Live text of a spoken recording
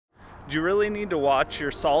Do you really need to watch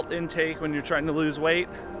your salt intake when you're trying to lose weight?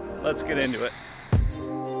 Let's get into it.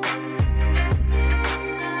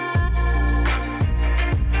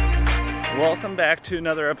 Welcome back to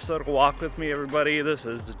another episode of Walk With Me, everybody. This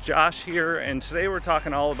is Josh here, and today we're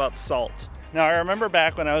talking all about salt. Now, I remember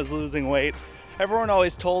back when I was losing weight, everyone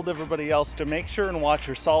always told everybody else to make sure and watch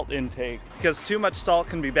your salt intake because too much salt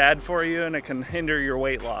can be bad for you and it can hinder your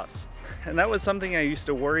weight loss. And that was something I used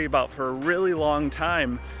to worry about for a really long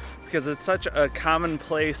time because it's such a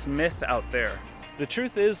commonplace myth out there. The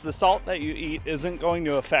truth is, the salt that you eat isn't going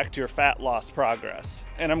to affect your fat loss progress.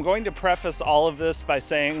 And I'm going to preface all of this by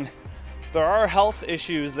saying there are health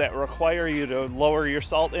issues that require you to lower your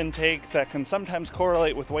salt intake that can sometimes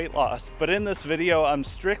correlate with weight loss. But in this video, I'm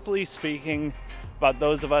strictly speaking about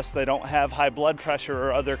those of us that don't have high blood pressure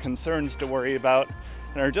or other concerns to worry about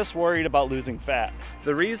and are just worried about losing fat.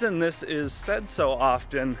 The reason this is said so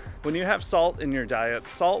often, when you have salt in your diet,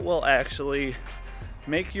 salt will actually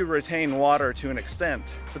make you retain water to an extent,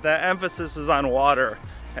 but that emphasis is on water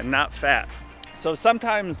and not fat. So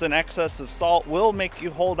sometimes an excess of salt will make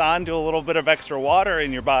you hold on to a little bit of extra water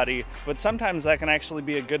in your body, but sometimes that can actually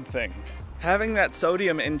be a good thing. Having that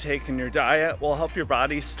sodium intake in your diet will help your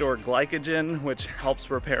body store glycogen, which helps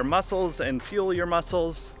repair muscles and fuel your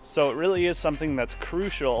muscles. So it really is something that's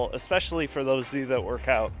crucial, especially for those of you that work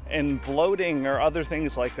out. And bloating or other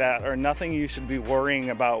things like that are nothing you should be worrying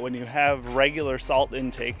about when you have regular salt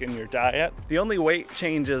intake in your diet. The only weight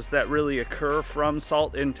changes that really occur from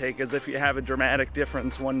salt intake is if you have a dramatic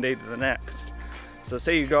difference one day to the next. So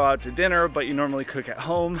say you go out to dinner, but you normally cook at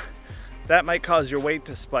home, that might cause your weight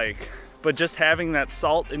to spike. But just having that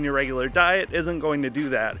salt in your regular diet isn't going to do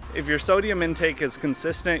that. If your sodium intake is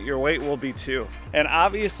consistent, your weight will be too. And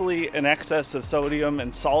obviously an excess of sodium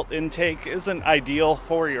and salt intake isn't ideal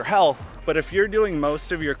for your health, but if you're doing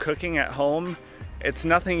most of your cooking at home, it's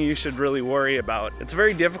nothing you should really worry about. It's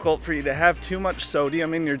very difficult for you to have too much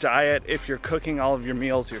sodium in your diet if you're cooking all of your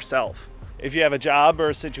meals yourself. If you have a job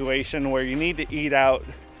or a situation where you need to eat out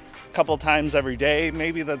couple times every day,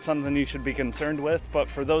 maybe that's something you should be concerned with. But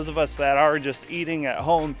for those of us that are just eating at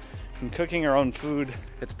home and cooking our own food,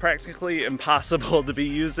 it's practically impossible to be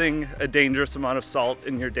using a dangerous amount of salt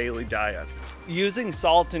in your daily diet. Using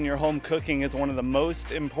salt in your home cooking is one of the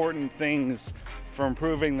most important things for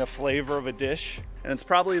improving the flavor of a dish, and it's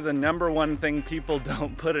probably the #1 thing people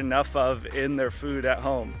don't put enough of in their food at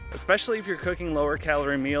home. Especially if you're cooking lower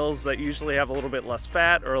calorie meals that usually have a little bit less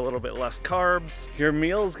fat or a little bit less carbs, your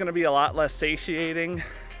meal is gonna be a lot less satiating.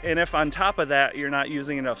 And if on top of that, you're not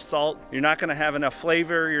using enough salt, you're not gonna have enough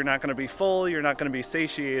flavor, you're not gonna be full, you're not gonna be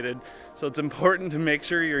satiated. So it's important to make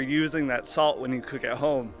sure you're using that salt when you cook at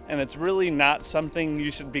home. And it's really not something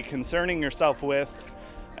you should be concerning yourself with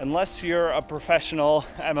unless you're a professional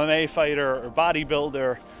MMA fighter or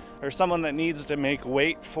bodybuilder or someone that needs to make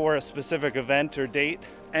weight for a specific event or date.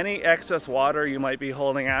 Any excess water you might be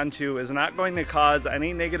holding on to is not going to cause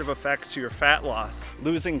any negative effects to your fat loss.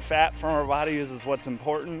 Losing fat from our bodies is what's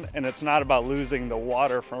important, and it's not about losing the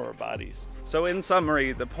water from our bodies. So in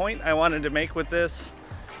summary, the point I wanted to make with this,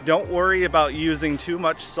 don't worry about using too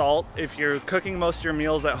much salt if you're cooking most of your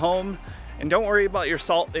meals at home. And don't worry about your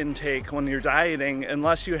salt intake when you're dieting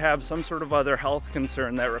unless you have some sort of other health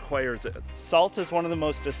concern that requires it. Salt is one of the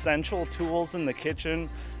most essential tools in the kitchen,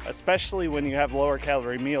 especially when you have lower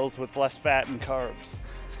calorie meals with less fat and carbs.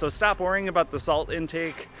 So stop worrying about the salt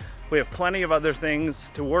intake. We have plenty of other things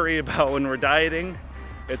to worry about when we're dieting.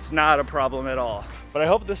 It's not a problem at all. But I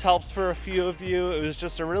hope this helps for a few of you. It was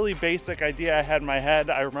just a really basic idea I had in my head.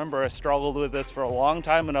 I remember I struggled with this for a long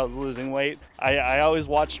time when I was losing weight. I always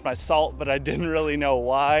watched my salt, but I didn't really know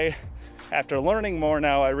why. After learning more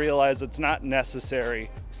now, I realize it's not necessary.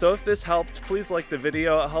 So if this helped, please like the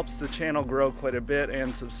video. It helps the channel grow quite a bit,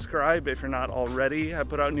 and subscribe if you're not already. I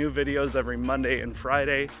put out new videos every Monday and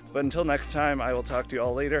Friday. But until next time, I will talk to you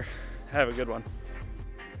all later. Have a good one.